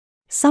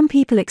Some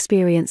people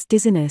experience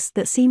dizziness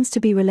that seems to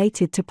be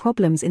related to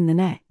problems in the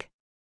neck.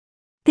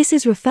 This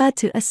is referred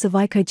to as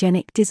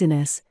cervicogenic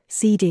dizziness,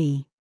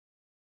 CD.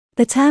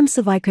 The term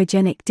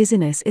cervicogenic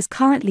dizziness is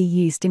currently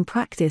used in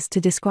practice to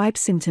describe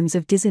symptoms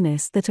of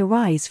dizziness that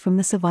arise from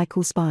the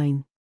cervical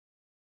spine.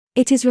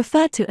 It is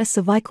referred to as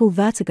cervical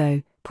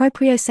vertigo,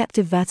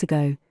 proprioceptive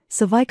vertigo,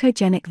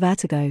 cervicogenic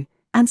vertigo,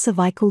 and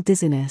cervical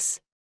dizziness.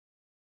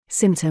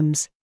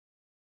 Symptoms.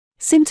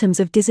 Symptoms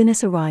of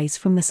dizziness arise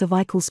from the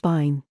cervical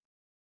spine.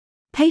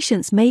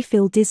 Patients may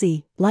feel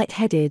dizzy,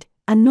 lightheaded,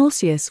 and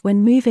nauseous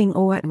when moving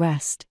or at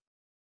rest.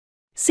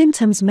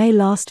 Symptoms may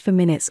last for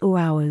minutes or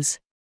hours.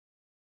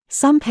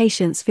 Some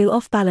patients feel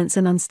off balance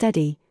and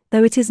unsteady,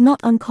 though it is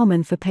not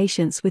uncommon for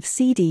patients with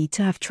CD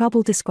to have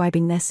trouble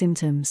describing their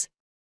symptoms.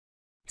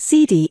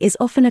 CD is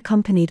often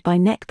accompanied by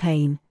neck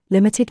pain,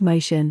 limited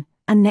motion,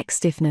 and neck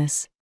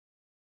stiffness.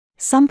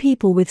 Some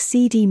people with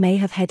CD may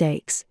have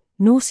headaches,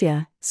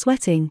 nausea,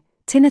 sweating,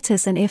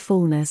 tinnitus and ear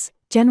fullness,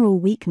 general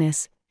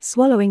weakness,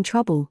 swallowing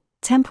trouble,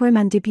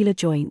 temporomandibular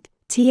joint,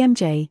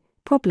 TMJ,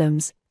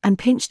 problems, and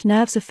pinched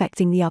nerves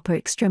affecting the upper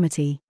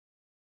extremity.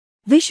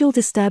 Visual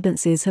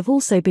disturbances have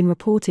also been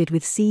reported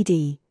with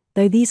CD,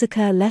 though these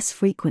occur less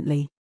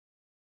frequently.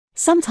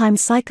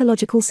 Sometimes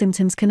psychological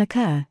symptoms can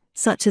occur,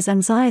 such as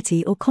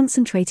anxiety or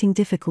concentrating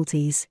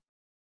difficulties.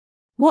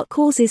 What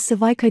causes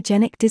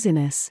cervicogenic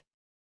dizziness?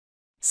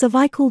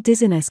 Cervical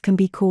dizziness can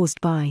be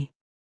caused by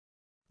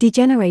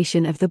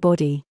degeneration of the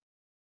body,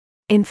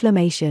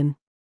 inflammation,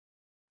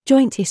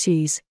 joint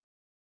issues,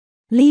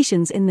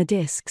 lesions in the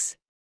discs,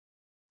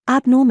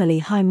 abnormally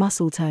high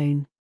muscle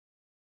tone,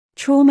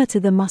 trauma to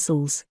the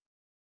muscles.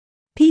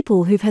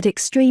 People who've had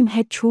extreme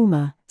head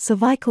trauma,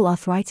 cervical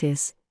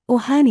arthritis,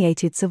 or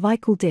herniated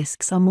cervical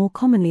discs are more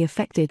commonly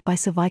affected by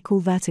cervical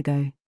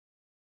vertigo.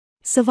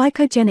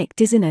 Cervicogenic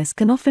dizziness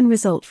can often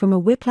result from a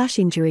whiplash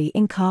injury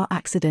in car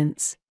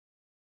accidents.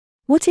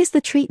 What is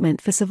the treatment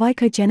for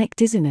cervicogenic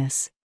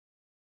dizziness?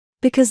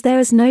 Because there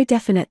is no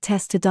definite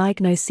test to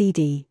diagnose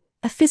CD,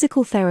 a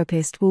physical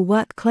therapist will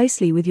work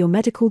closely with your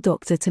medical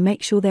doctor to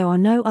make sure there are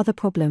no other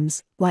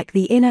problems, like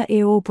the inner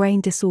ear or brain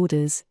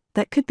disorders,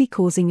 that could be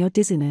causing your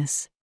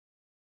dizziness.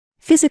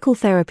 Physical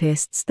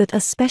therapists that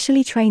are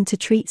specially trained to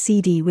treat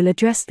CD will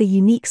address the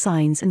unique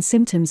signs and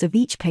symptoms of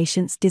each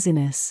patient's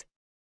dizziness.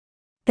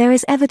 There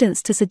is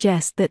evidence to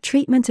suggest that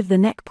treatment of the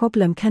neck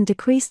problem can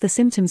decrease the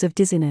symptoms of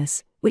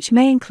dizziness, which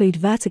may include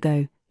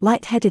vertigo,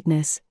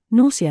 lightheadedness,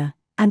 nausea,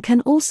 and can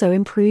also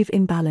improve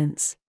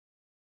imbalance.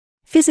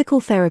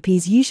 Physical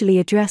therapies usually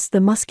address the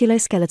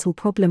musculoskeletal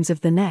problems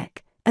of the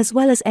neck, as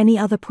well as any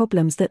other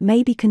problems that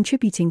may be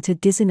contributing to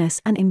dizziness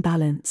and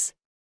imbalance.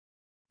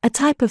 A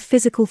type of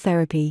physical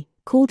therapy,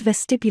 called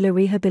vestibular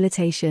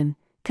rehabilitation,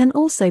 can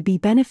also be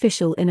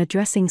beneficial in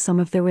addressing some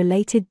of the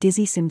related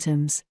dizzy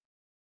symptoms.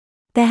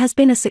 There has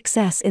been a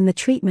success in the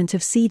treatment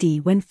of CD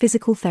when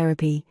physical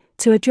therapy,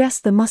 to address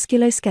the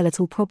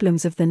musculoskeletal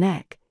problems of the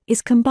neck,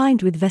 is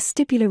combined with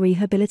vestibular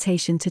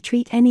rehabilitation to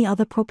treat any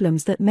other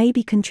problems that may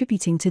be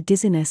contributing to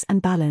dizziness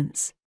and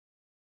balance.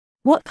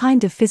 What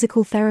kind of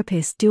physical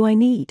therapist do I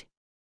need?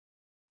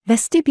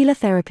 Vestibular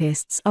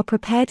therapists are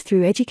prepared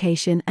through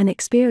education and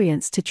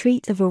experience to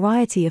treat a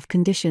variety of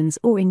conditions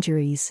or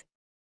injuries.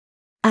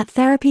 At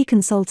Therapy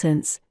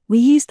Consultants, we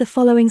use the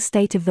following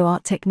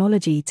state-of-the-art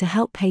technology to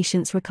help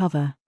patients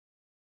recover.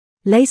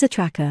 Laser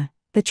Tracker.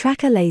 The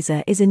Tracker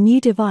Laser is a new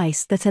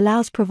device that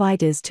allows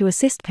providers to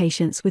assist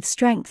patients with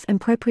strength and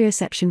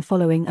proprioception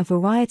following a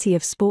variety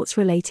of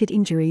sports-related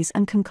injuries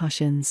and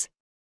concussions.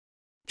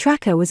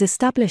 Tracker was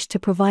established to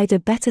provide a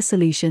better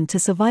solution to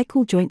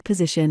cervical joint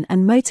position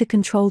and motor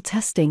control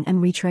testing and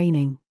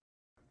retraining.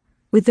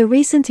 With the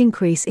recent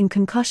increase in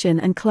concussion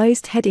and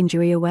closed head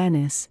injury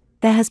awareness,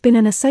 there has been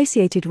an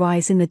associated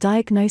rise in the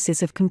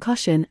diagnosis of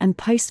concussion and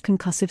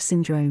post-concussive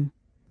syndrome.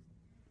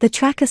 The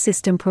Tracker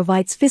system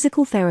provides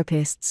physical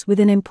therapists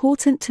with an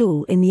important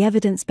tool in the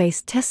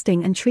evidence-based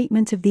testing and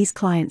treatment of these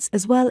clients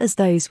as well as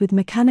those with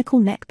mechanical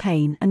neck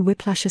pain and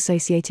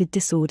whiplash-associated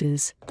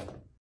disorders.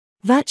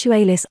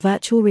 Virtualis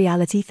Virtual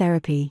Reality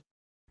Therapy.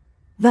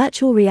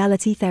 Virtual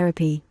Reality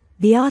Therapy,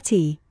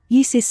 VRT,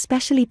 uses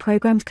specially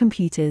programmed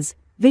computers,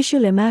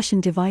 visual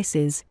immersion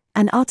devices,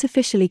 and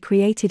artificially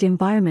created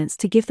environments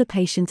to give the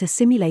patient a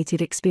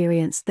simulated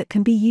experience that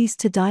can be used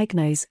to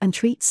diagnose and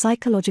treat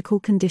psychological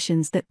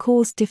conditions that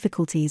cause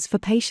difficulties for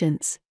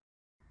patients.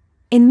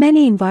 In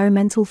many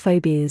environmental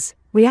phobias,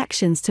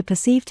 reactions to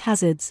perceived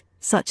hazards,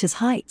 such as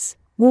heights,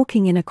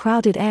 walking in a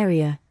crowded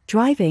area,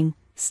 driving,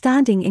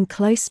 standing in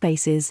close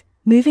spaces,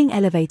 moving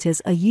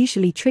elevators are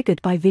usually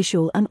triggered by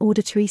visual and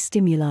auditory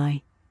stimuli.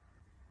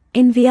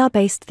 In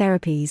VR-based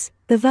therapies,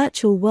 the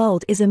virtual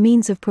world is a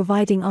means of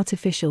providing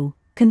artificial,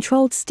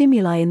 controlled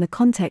stimuli in the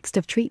context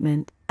of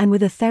treatment, and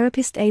with a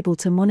therapist able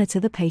to monitor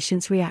the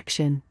patient's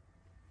reaction.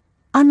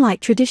 Unlike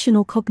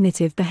traditional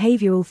cognitive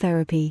behavioral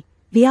therapy,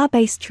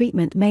 VR-based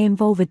treatment may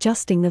involve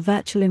adjusting the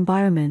virtual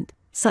environment,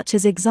 such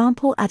as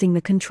adding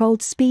the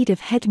controlled speed of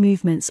head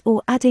movements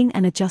or adding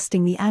and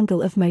adjusting the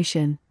angle of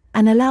motion,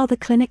 and allow the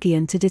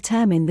clinician to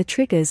determine the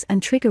triggers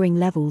and triggering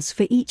levels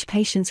for each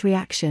patient's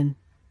reaction.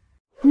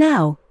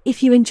 Now,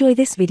 if you enjoy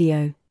this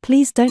video,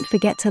 please don't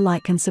forget to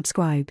like and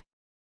subscribe.